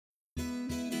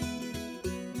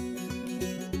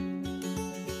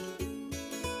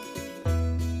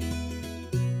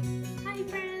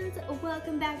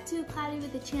back to Cloudy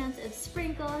with a Chance of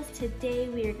Sprinkles. Today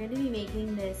we are going to be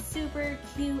making this super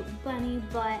cute bunny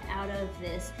butt out of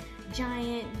this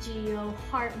giant Geo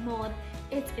heart mold.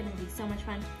 It's going to be so much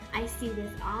fun. I see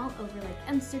this all over like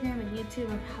Instagram and YouTube.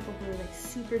 I'm probably like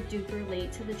super duper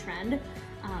late to the trend,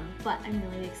 but I'm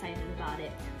really excited about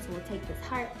it. So we'll take this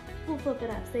heart, we'll flip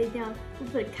it upside down, we'll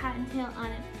put a cottontail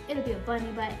on it, it'll be a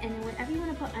bunny butt, and then whatever you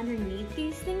want to put underneath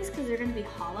these things, because they're going to be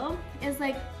hollow, is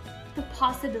like the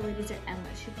possibilities are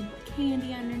endless. You can put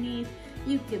candy underneath,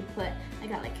 you can put, I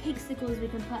got like cakesicles we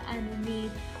can put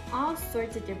underneath, all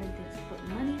sorts of different things. Put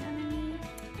money underneath,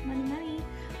 money.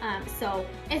 So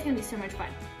it's gonna be so much fun.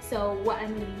 So what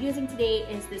I'm gonna be using today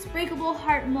is this breakable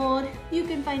heart mold. You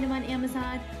can find them on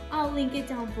Amazon. I'll link it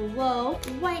down below.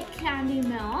 White candy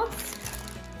melt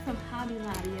from Hobby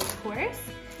Lobby, of course.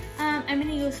 I'm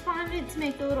gonna use fondant to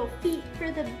make the little feet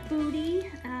for the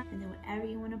booty, and then whatever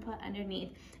you wanna put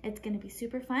underneath. It's gonna be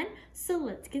super fun, so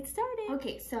let's get started.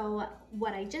 Okay, so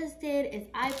what I just did is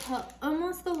I put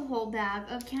almost the whole bag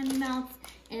of candy melts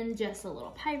in just a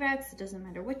little Pyrex. It doesn't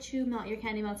matter what you melt your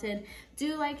candy melts in.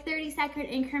 Do like 30-second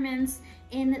increments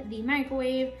in the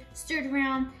microwave, stir it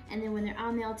around, and then when they're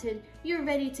all melted, you're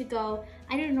ready to go.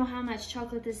 I don't know how much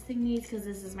chocolate this thing needs because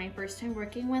this is my first time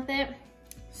working with it.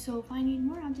 So if I need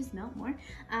more, I'll just melt more.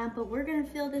 But we're gonna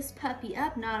fill this puppy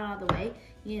up, not all the way,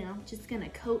 you know, just gonna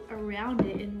coat around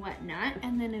it and whatnot,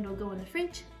 and then it'll go in the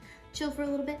fridge, chill for a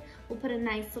little bit. We'll put a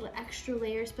nice little extra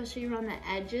layer, especially around the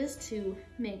edges, to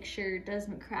make sure it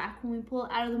doesn't crack when we pull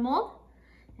it out of the mold.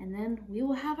 And then we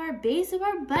will have our base of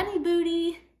our bunny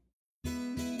booty.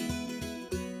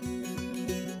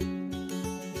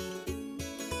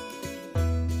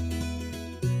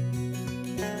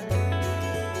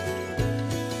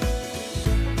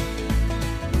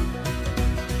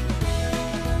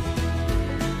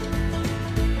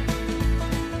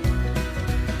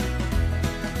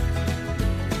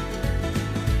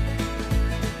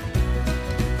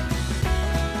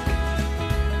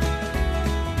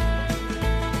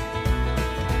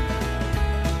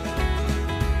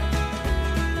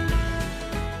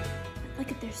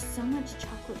 So much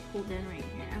chocolate pulled in right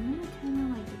here. I'm gonna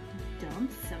kind of like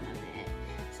dump some of it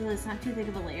so it's not too thick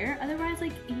of a layer. Otherwise,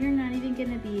 like, you're not even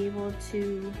gonna be able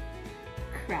to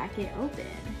crack it open,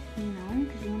 you know,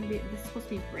 because you want to be, this is supposed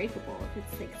to be breakable. If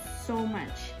it's like so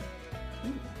much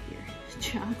here,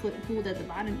 chocolate pooled at the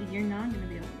bottom, you're not gonna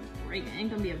be able to break it. It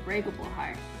ain't gonna be a breakable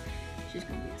heart. It's just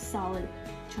gonna be a solid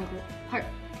chocolate heart.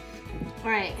 All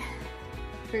right,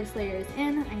 first layer is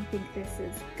in. I think this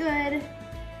is good.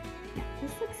 Yeah,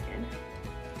 this looks good.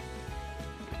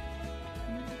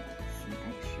 Some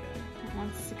extra that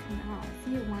wants to come out. I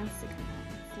see it wants to come out.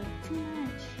 It's like too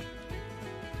much.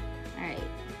 All right,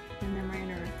 and then we're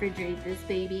gonna refrigerate this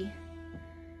baby,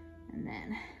 and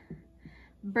then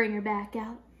bring her back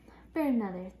out for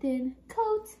another thin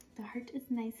coat. The heart is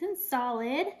nice and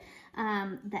solid.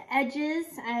 The edges,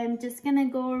 I'm just gonna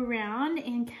go around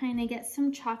and kind of get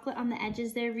some chocolate on the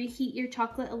edges there. Reheat your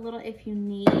chocolate a little if you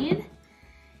need.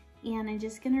 And I'm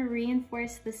just gonna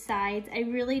reinforce the sides. I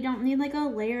really don't need like a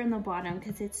layer in the bottom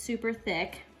because it's super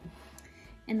thick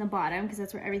in the bottom because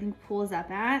that's where everything pulls up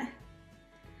at.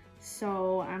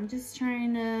 So I'm just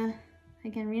trying to,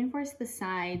 again, reinforce the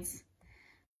sides.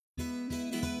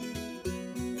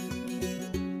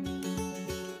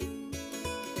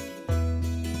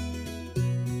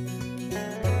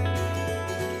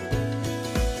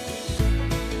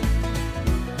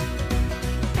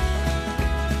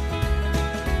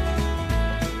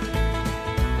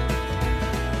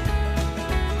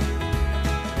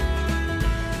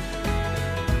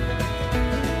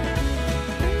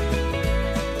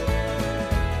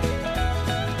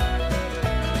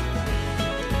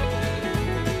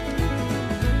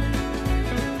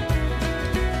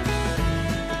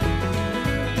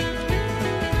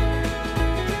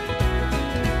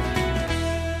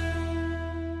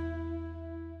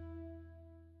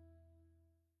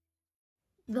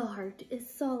 The heart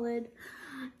is solid.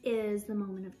 It is the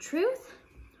moment of truth.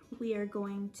 We are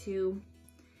going to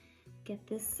get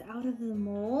this out of the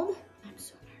mold. I'm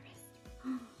so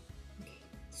nervous. Okay,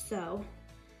 so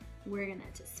we're gonna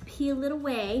just peel it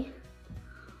away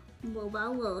little by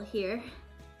little here.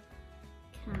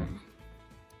 Kind of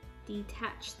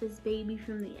detach this baby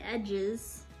from the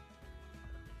edges.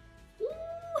 Ooh,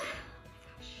 oh my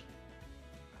gosh.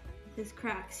 This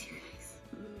cracks, you guys.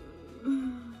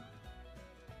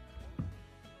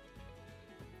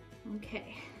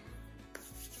 Okay,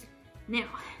 now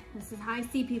this is how I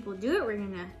see people do it. We're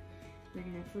gonna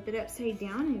flip it upside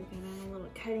down. We've got a little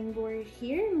cutting board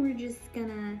here, and we're just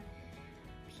gonna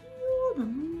peel the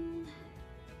mold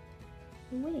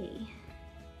away.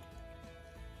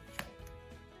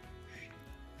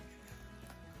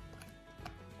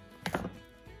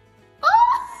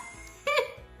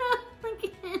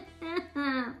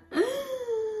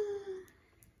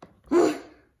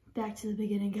 back to the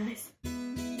beginning, guys.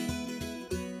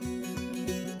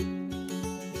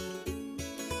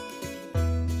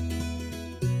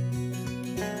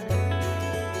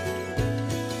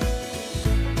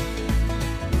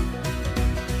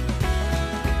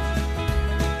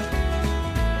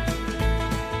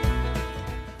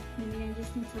 Maybe I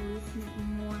just need to loosen it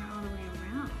more all the way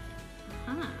around.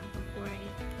 Before I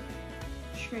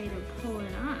try to pull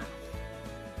it off.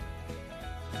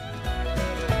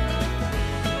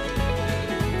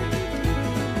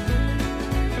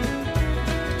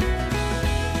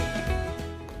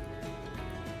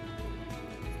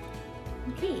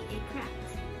 Okay, it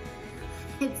cracked.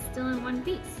 It's still in one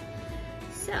piece.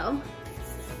 So,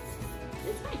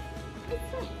 it's fine. It's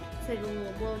fine. It's like a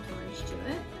little blow torch to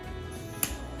it.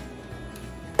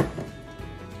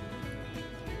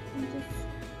 And just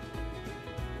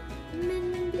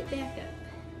mend it back up.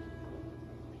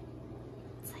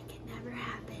 It's like it never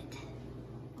happened.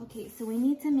 Okay, so we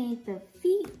need to make the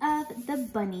feet of the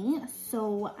bunny.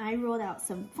 So I rolled out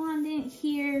some fondant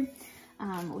here.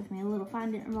 With my little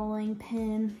fondant rolling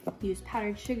pin, use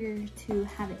powdered sugar to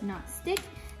have it not stick.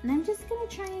 And I'm just gonna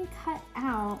try and cut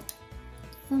out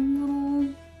some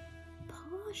little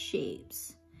paw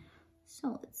shapes.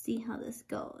 So let's see how this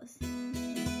goes.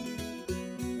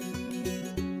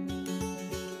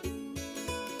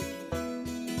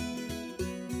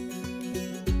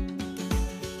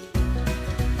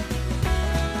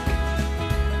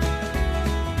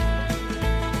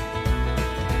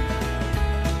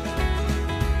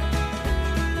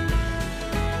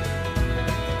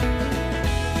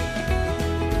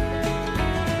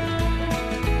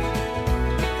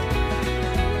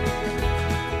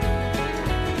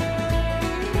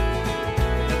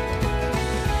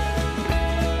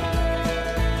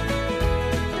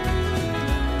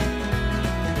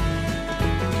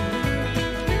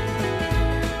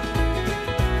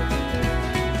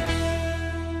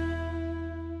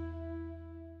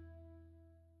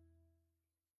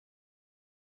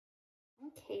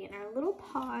 Okay, and our little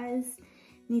paws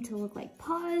need to look like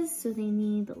paws, so they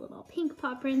need the little pink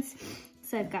paw prints.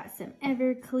 So I've got some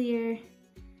Everclear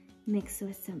mixed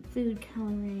with some food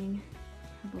coloring.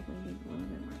 Probably need a little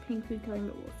bit more pink food coloring,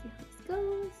 but we'll see how this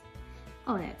goes.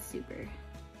 Oh, that's super.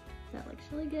 That looks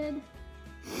really good.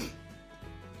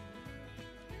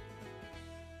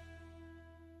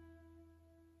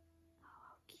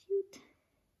 Oh, cute.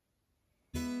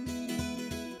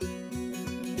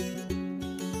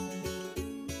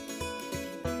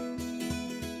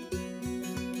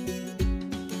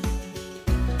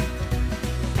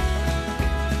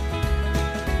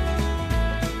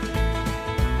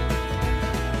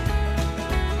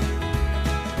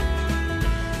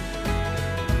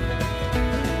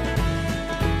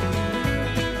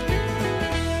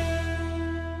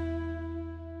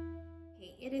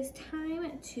 It is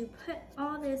time to put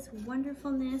all this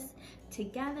wonderfulness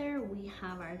together. We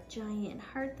have our giant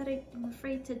heart that I'm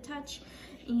afraid to touch,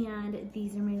 and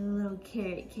these are my little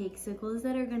carrot cakesicles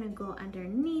that are gonna go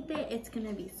underneath it. It's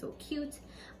gonna be so cute.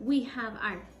 We have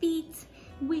our feet.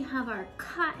 We have our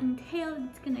cotton tail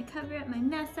that's gonna cover up my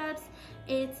mess ups.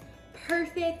 It's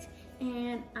perfect,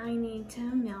 and I need to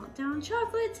melt down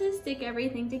chocolate to stick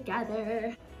everything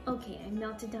together. Okay, I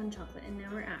melted down chocolate and now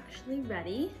we're actually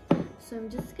ready. So I'm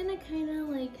just gonna kind of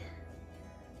like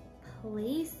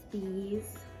place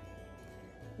these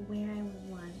where I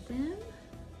want them.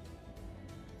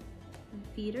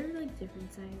 My feet are like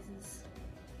different sizes.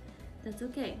 That's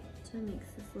okay, so it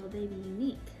makes this little baby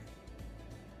unique.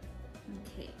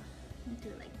 Okay, do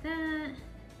it like that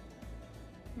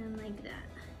and like that.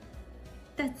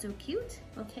 That's so cute.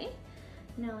 Okay,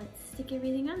 now let's stick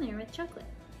everything on there with chocolate.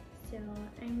 So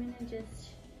I'm gonna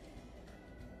just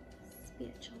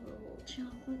spatch a little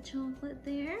chocolate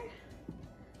there.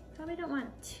 Probably don't want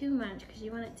too much because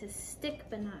you want it to stick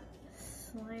but not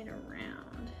slide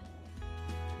around.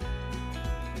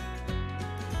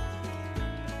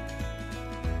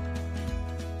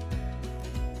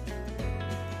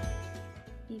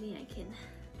 Maybe I can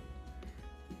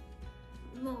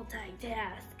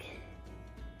multitask.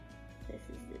 This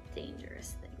is the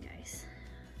dangerous thing, guys.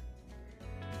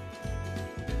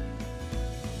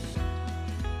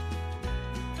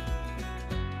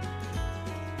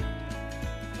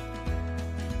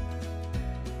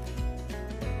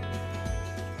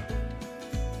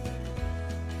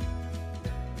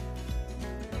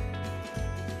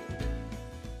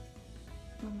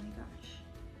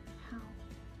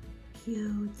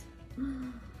 Cute. Oh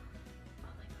my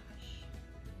gosh.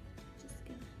 Just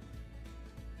gonna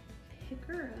pick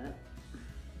her up.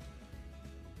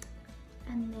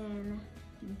 And then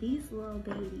these little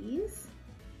babies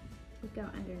go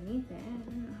underneath it. I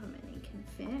don't know how many can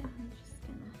fit. I'm just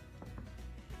gonna,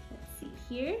 let's see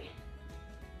here.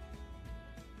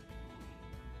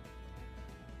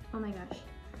 Oh my gosh,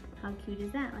 how cute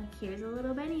is that? Like, here's a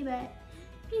little bunny butt, and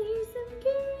here's some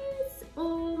carrots.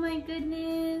 Oh my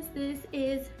goodness, this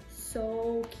is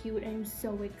so cute. I'm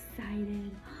so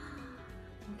excited.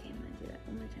 Okay, I'm gonna do that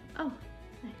one more time. Oh,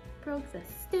 I broke the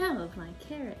stem of my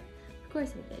carrot. Of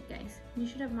course I did, guys. You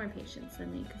should have more patience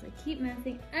than me because I keep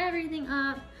messing everything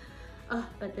up. Oh,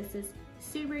 but this is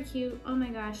super cute. Oh my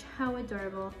gosh, how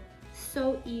adorable.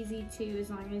 So easy too, as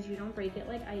long as you don't break it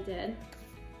like I did.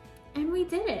 And we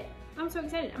did it. I'm so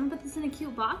excited. I'm gonna put this in a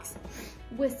cute box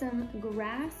with some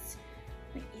grass,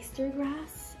 like Easter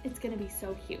grass. It's gonna be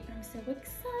so cute. I'm so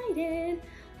excited.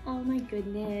 Oh my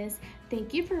goodness.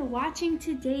 Thank you for watching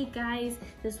today, guys.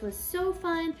 This was so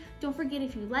fun. Don't forget,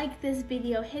 if you like this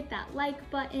video, hit that like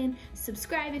button.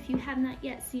 Subscribe if you have not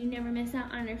yet so you never miss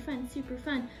out on our fun, super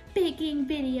fun baking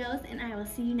videos. And I will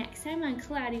see you next time on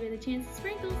Cloudy with a Chance of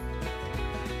Sprinkles.